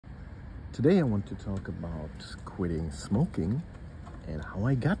Today I want to talk about quitting smoking and how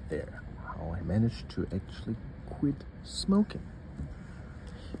I got there, how I managed to actually quit smoking.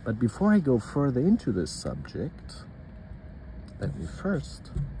 But before I go further into this subject, let me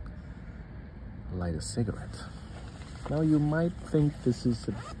first light a cigarette. Now you might think this is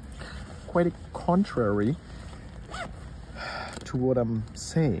quite contrary to what I'm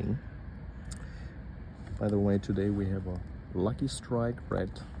saying. By the way, today we have a Lucky Strike Red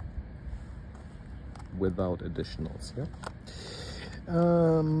without additionals. Yeah,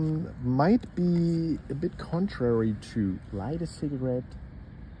 might be a bit contrary to light a cigarette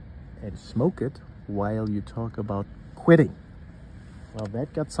and smoke it while you talk about quitting. Well,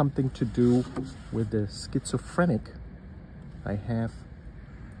 that got something to do with the schizophrenic I have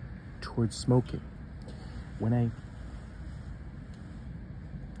towards smoking. When I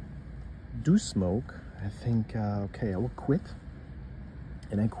do smoke, I think, okay, I will quit.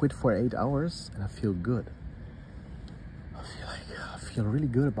 And I quit for 8 hours and I feel good. I feel really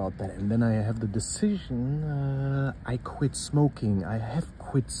good about that. And then I have the decision, I quit smoking. I have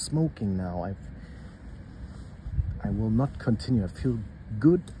quit smoking now. I will not continue. I feel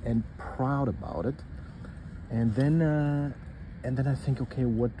good and proud about it. And then I think, okay,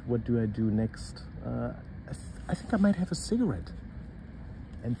 what do I do next? I think I might have a cigarette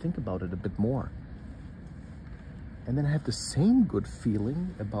and think about it a bit more. And then I have the same good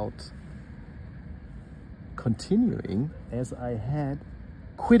feeling about continuing as I had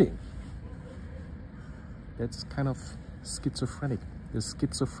quitting. That's kind of schizophrenic, the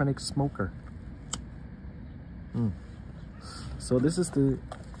schizophrenic smoker. So this is the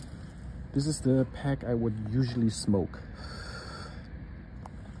pack I would usually smoke.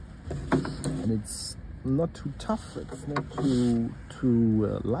 And it's not too tough, it's not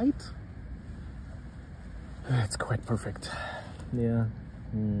too light. It's quite perfect. Yeah.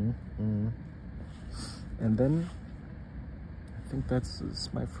 And then I think this is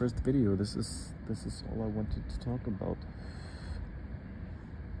my first video. This is all I wanted to talk about.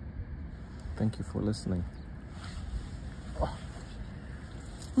 Thank you for listening. Oh.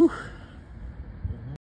 Whew.